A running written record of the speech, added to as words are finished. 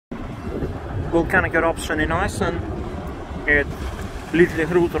volcanic eruption in Iceland at Little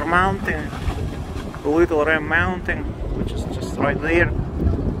Hrútur Mountain, Little Ram Mountain, which is just right there,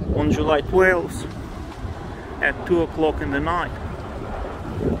 on July 12th at 2 o'clock in the night.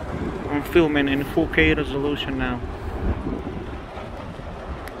 I'm filming in 4K resolution now.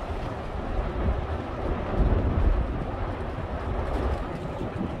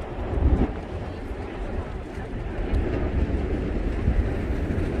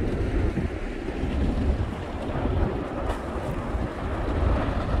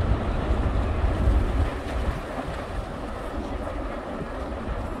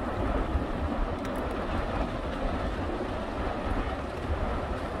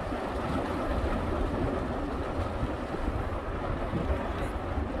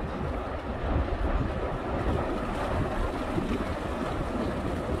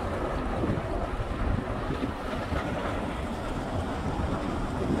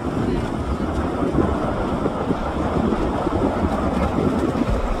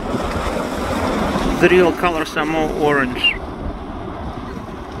 The real colors are more orange.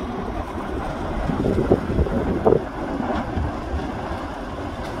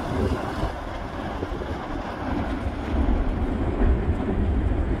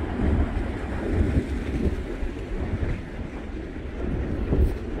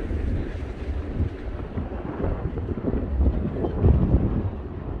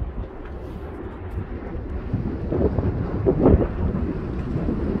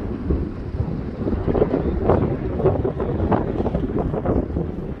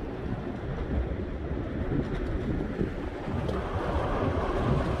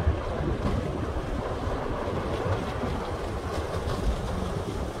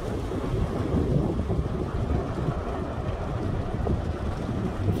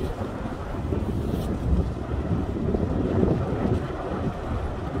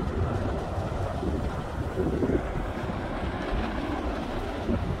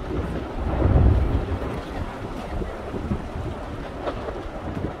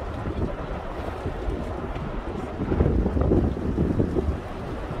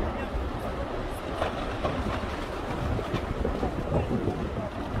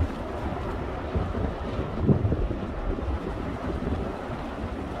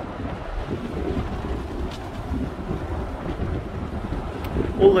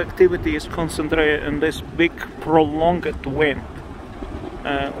 All activity is concentrated in this big prolonged wind.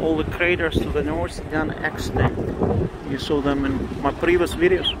 All the craters to the north are gone extinct. You saw them in my previous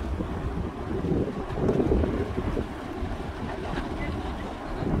videos.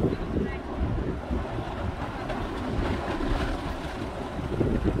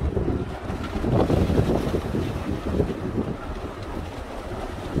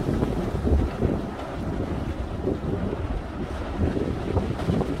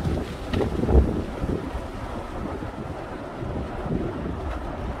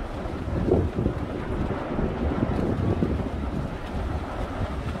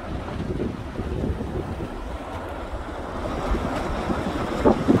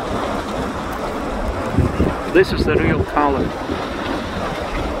 This is the real color.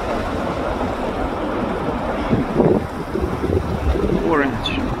 Orange.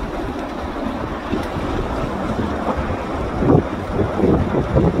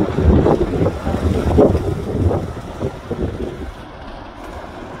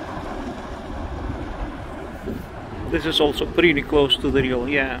 This is also pretty close to the real,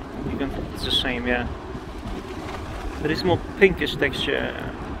 yeah, you can, it's the same, yeah. There is more pinkish texture,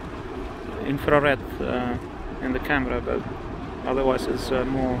 infrared in the camera, but otherwise it's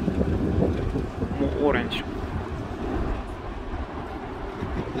more orange.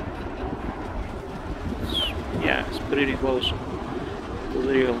 Yeah, it's pretty close to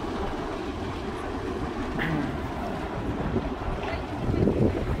the real.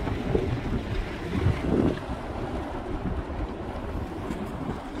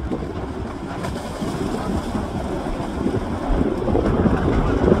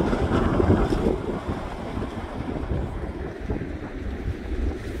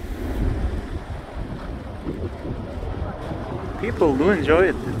 People do enjoy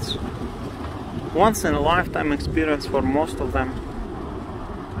it. It's once in a lifetime experience for most of them.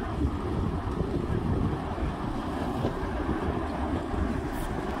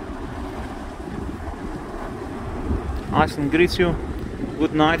 Iceland greets you.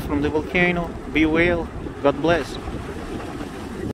 Good night from the volcano. Be well. God bless.